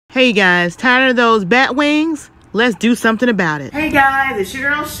Hey guys, tired of those bat wings? Let's do something about it. Hey guys, it's your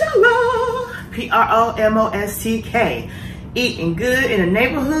girl Sheila, PromoSTK. Eating good in the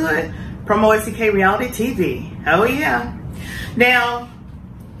neighborhood, PromoSTK reality TV. Oh yeah. Now,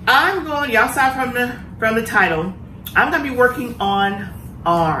 y'all saw from the title, I'm gonna be working on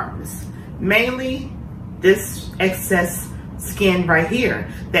arms. Mainly this excess skin right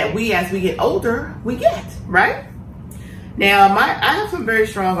here that as we get older, we get, right? Now, I have some very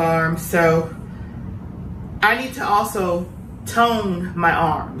strong arms, so I need to also tone my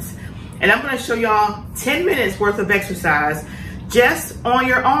arms. And I'm gonna show y'all 10 minutes worth of exercise just on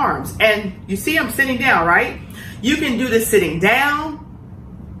your arms. And you see I'm sitting down, right? You can do this sitting down,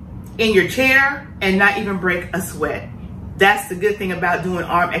 in your chair, and not even break a sweat. That's the good thing about doing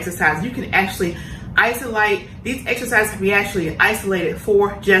arm exercise. You can actually isolate, these exercises can be actually isolated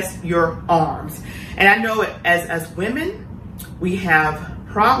for just your arms. And I know as women, we have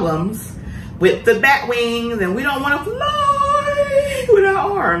problems with the bat wings and we don't want to fly with our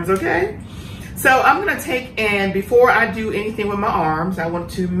arms, okay? So I'm gonna take, and before I do anything with my arms, I want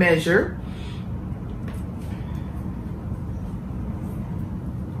to measure.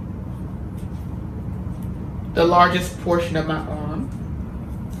 The largest portion of my arm.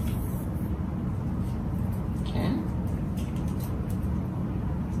 Okay.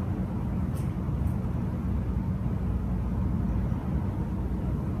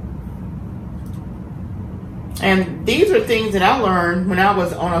 And these are things that I learned when I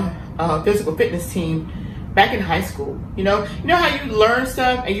was on a physical fitness team back in high school. You know how you learn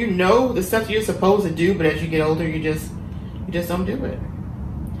stuff and you know the stuff you're supposed to do, but as you get older, you just don't do it.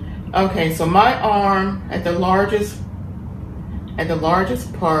 Okay, so my arm at the largest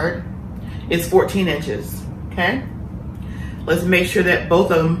part is 14 inches, okay? Let's make sure that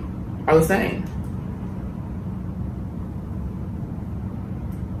both of them are the same.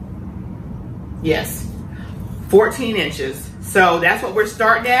 Yes, 14 inches. So that's what we're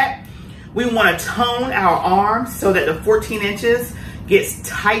starting at. We want to tone our arms so that the 14 inches gets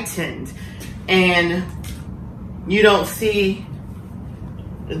tightened and you don't see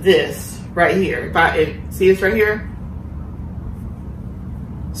this right here. See this right here?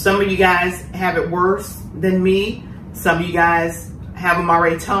 Some of you guys have it worse than me. Some of you guys have them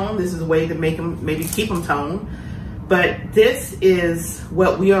already toned. This is a way to make them, maybe keep them toned. But this is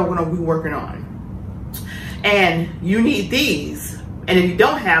what we are going to be working on. And you need these. And if you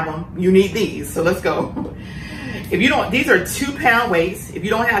don't have them, you need these. So let's go. If you don't, these are 2 pound weights. If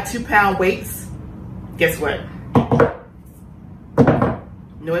you don't have 2 pound weights, guess what?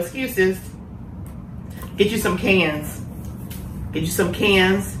 No excuses. Get you some cans. Get you some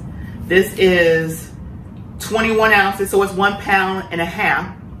cans. This is 21 ounces, so it's 1.5 pounds.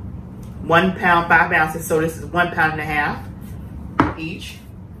 1 pound, 5 ounces, so this is 1.5 pounds each.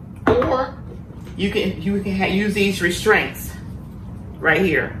 Or you can use these restraints right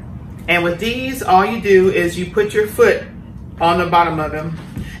here. And with these, all you do is you put your foot on the bottom of them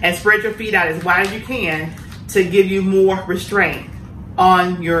and spread your feet out as wide as you can to give you more restraint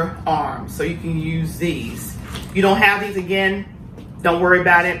on your arms. So you can use these. If you don't have these, again, don't worry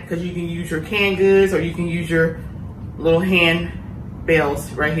about it, because you can use your canned goods or you can use your little hand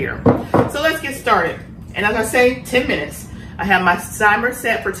bells right here. So let's get started. And as I say, 10 minutes. I have my timer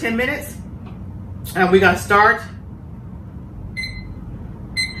set for 10 minutes. And we're gonna start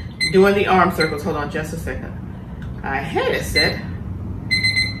doing the arm circles. Hold on just a second. I had it set.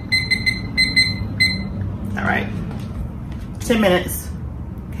 All right, 10 minutes,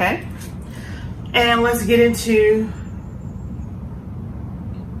 okay? And let's get into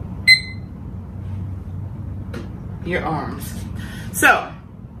your arms. So,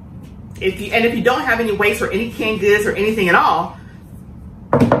 if you don't have any weights or any canned goods or anything at all,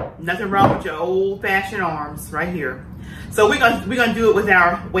 nothing wrong with your old-fashioned arms right here. So we're gonna do it with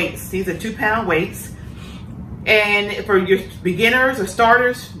our weights. These are 2 pound weights. And for your beginners or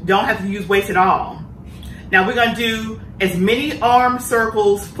starters, don't have to use weights at all. Now we're gonna do as many arm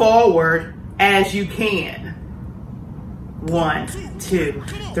circles forward as you can. 1, 2,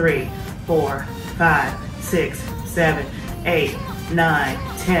 3, 4, 5, 6, 7, 8, 9,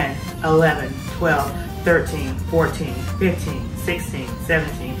 10, 11, 12, 13, 14, 15, 16,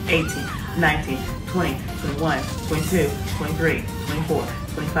 17, 18, 19, 20, 21, 22, 23, 24,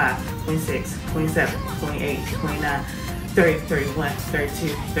 25, 26, 27, 28, 29, 30, 31,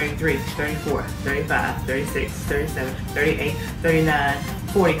 32, 33, 34, 35, 36, 37, 38, 39,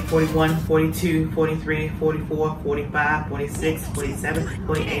 40, 41, 42, 43, 44, 45, 46, 47,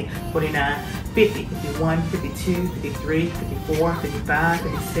 48, 49, 50, 51, 52, 53, 54, 55,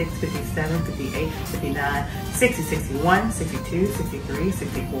 56, 57, 58, 59, 60, 61, 62, 63,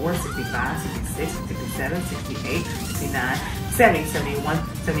 64, 65, 66, 67, 68, 69, 70,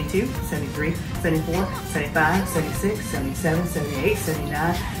 71, 72, 73, 74, 75, 76, 77, 78,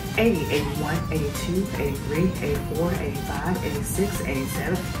 79, 80, 81, 82, 83, 84, 85, 86,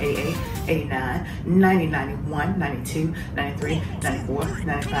 87, 88, 89, 90, 91, 92, 93, 94,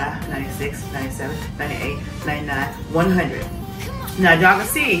 95, 96, 97, 98, 99, 100. Now y'all can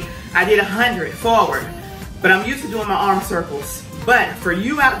see I did 100 forward, but I'm used to doing my arm circles. But for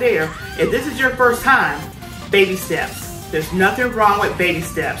you out there, if this is your first time, baby steps. There's nothing wrong with baby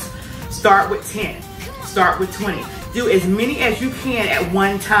steps. Start with 10, start with 20. Do as many as you can at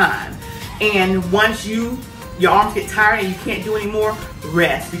one time. And once your arms get tired and you can't do anymore,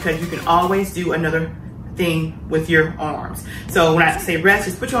 rest, because you can always do another thing with your arms. So when I say rest,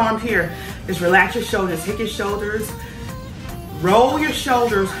 just put your arms here. Just relax your shoulders, hit your shoulders, roll your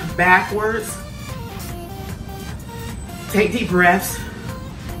shoulders backwards. Take deep breaths.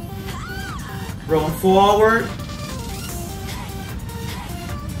 Roll forward.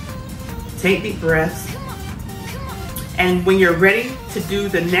 Take deep breaths. And when you're ready to do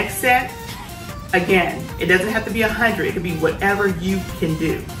the next set, again, it doesn't have to be 100. It could be whatever you can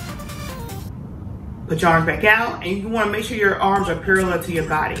do. Put your arms back out, and you want to make sure your arms are parallel to your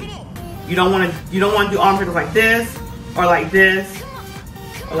body. You don't want to do arm circles like this, or like this,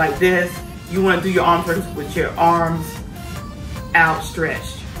 or like this. You want to do your arm circles with your arms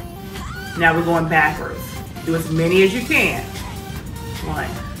outstretched. Now we're going backwards. Do as many as you can. 1,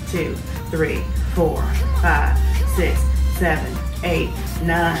 2, 3, 4, 5, 6, 7, 8,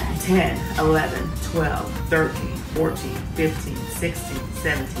 9, 10, 11, 12, 13, 14, 15, 16,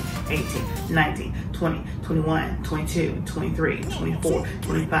 17, 18, 19, 20, 21, 22, 23, 24,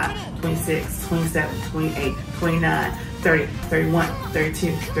 25, 26, 27, 28, 29, 30, 31,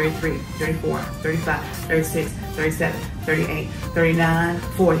 32, 33, 34, 35, 36, 37, 38, 39,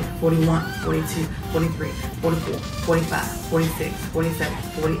 40, 41, 42, 43, 44, 45, 46, 47,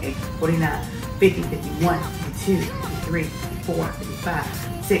 48, 49, 50, 51, 52, 53, 54, 55,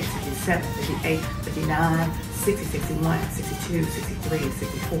 56, 57, 58, 59, 60, 61, 62, 63,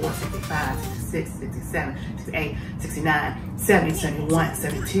 64, 65, 66, 67, 68, 69, 70, 71,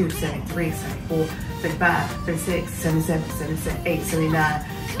 72, 73, 74, 75, 36, 77, 78, 79,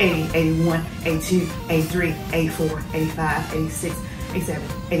 80, 81, 82, 83, 84, 85, 86, 87,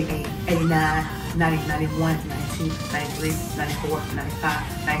 88, 89, 90, 91, 92, 93, 94,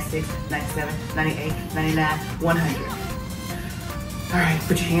 95, 96, 97, 98, 99, 100. All right,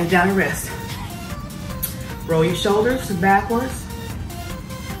 put your hands down and rest. Roll your shoulders backwards.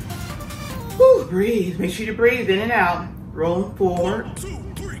 Woo, breathe. Make sure you breathe in and out. Roll forward. 1,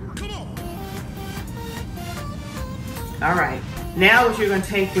 2, 3, come on. All right. Now what you're going to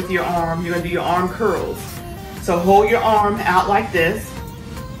take with your arm, you're going to do your arm curls. So hold your arm out like this,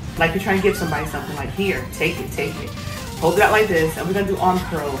 like you're trying to give somebody something, like here, take it, take it. Hold it out like this, and we're going to do arm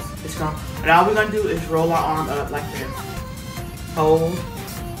curls. And all we're going to do is roll our arm up like this. Hold.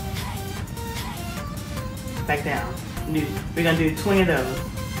 Back down. We're going to do 20 of those.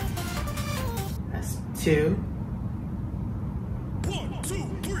 That's 2. 1,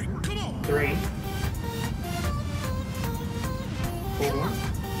 2, 3, come on. 3. 4.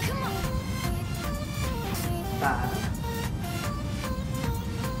 5.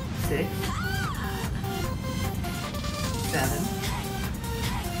 6. 7.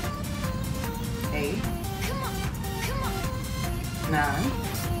 8. 9.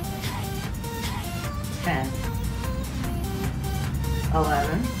 10.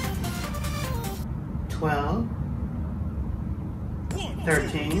 11. 12.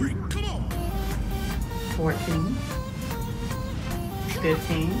 13. 14.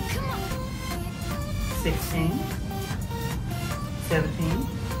 15. 16. 17.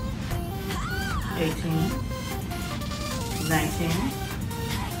 18. 19.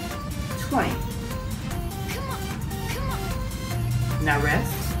 20. Now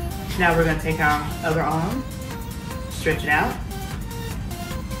rest. Now we're going to take our other arm, stretch it out.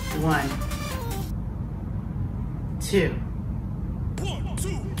 1, 2,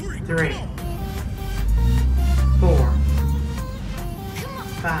 3, 4,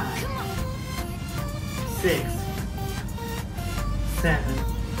 5, 6, 7,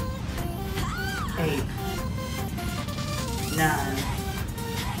 8, 9,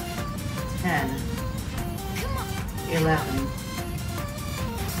 10, 11,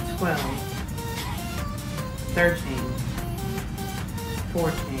 12, 13,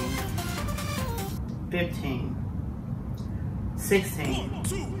 14, 15, 16, 1,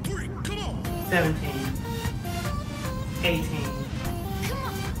 2, 3, come on. 17, 18,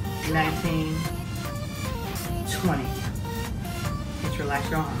 19, 20. Just relax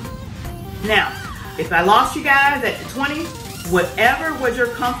your arm. Now, if I lost you guys at 20, whatever was your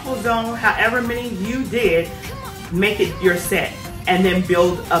comfortable zone, however many you did, make it your set and then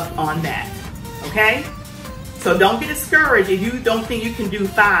build up on that, okay? So don't get discouraged if you don't think you can do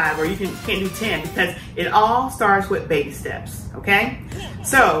 5 or you can't do 10, because it all starts with baby steps, okay?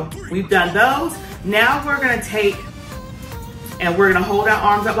 So we've done those. Now we're gonna take and we're gonna hold our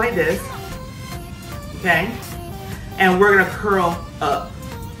arms up like this, okay? And we're gonna curl up.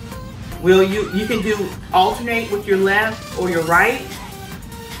 You can do alternate with your left or your right.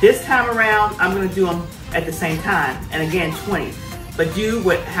 This time around, I'm gonna do them at the same time. And again, 20. But do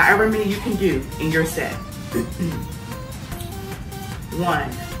however many you can do in your set.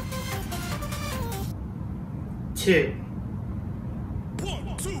 1, 2,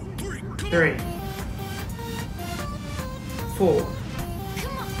 3, 4,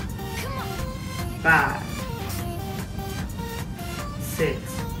 5, 6,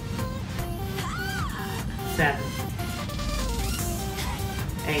 7,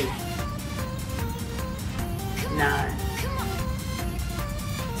 8, 9,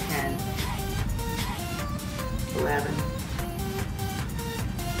 10, 11,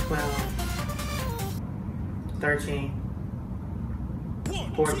 12, 13,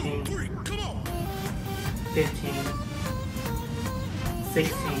 14, 15,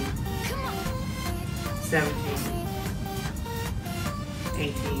 16, 17,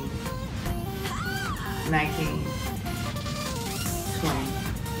 18, 19, 20.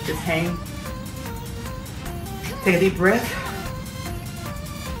 Just hang. Take a deep breath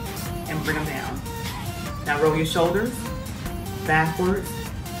and bring them down. Now roll your shoulders backwards.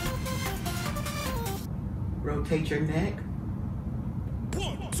 Rotate your neck.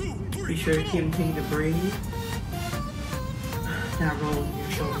 Be sure to continue to breathe. Now roll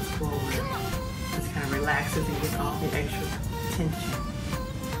your shoulders forward. Just kind of relaxes and get all the extra tension out.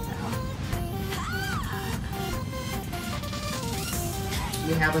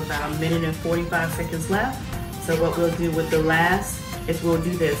 We have about 1 minute and 45 seconds left. So what we'll do with the last is we'll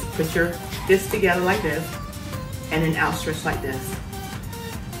do this. Put your fists together like this and then outstretch like this.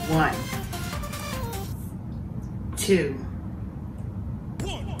 1, 2,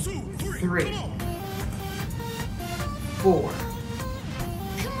 3, 4,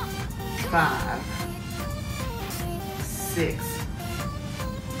 5, 6,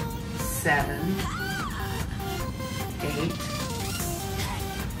 7, 8,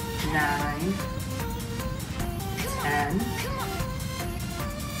 9, 10,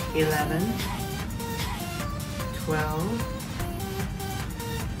 11, 12,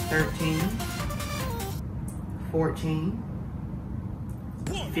 13, 14,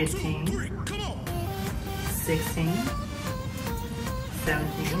 15, 16,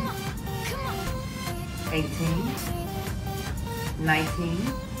 17, 18, 19,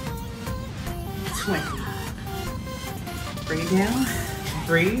 20. Bring it down,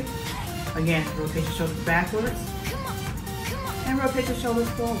 breathe. Again, rotate your shoulders backwards and rotate your shoulders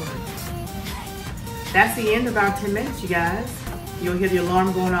forward. That's the end of our 10 minutes, you guys. You'll hear the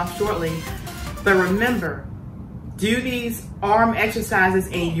alarm going off shortly. But remember, do these arm exercises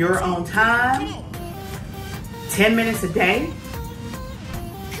in your own time, 10 minutes a day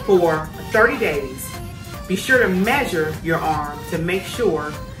for 30 days. Be sure to measure your arm to make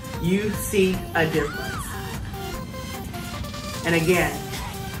sure you see a difference. And again,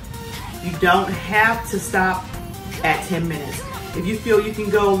 you don't have to stop at 10 minutes. If you feel you can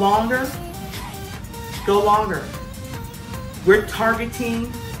go longer, go longer. We're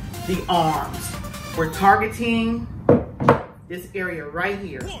targeting the arms. We're targeting this area right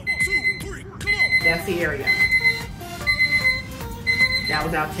here. That's the area. That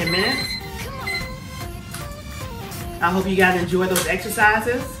was our 10 minutes. I hope you guys enjoy those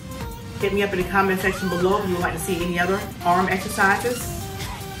exercises. Hit me up in the comment section below if you would like to see any other arm exercises.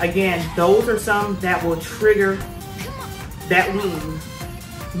 Again, those are some that will trigger that wing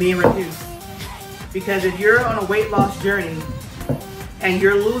being reduced. Because if you're on a weight loss journey and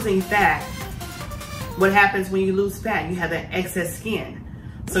you're losing fat, what happens when you lose fat? You have that excess skin.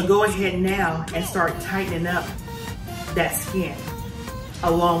 So go ahead now and start tightening up that skin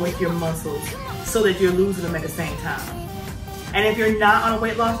along with your muscles so that you're losing them at the same time. And if you're not on a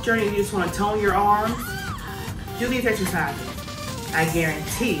weight loss journey and you just want to tone your arms, do these exercises. I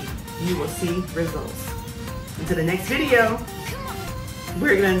guarantee you will see results. Until the next video,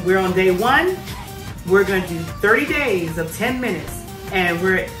 we're on day 1. We're going to do 30 days of 10 minutes And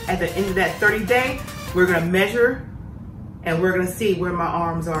we're at the end of that 30-day, we're gonna measure and we're gonna see where my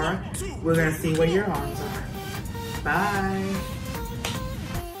arms are. We're gonna see where your arms are. Bye.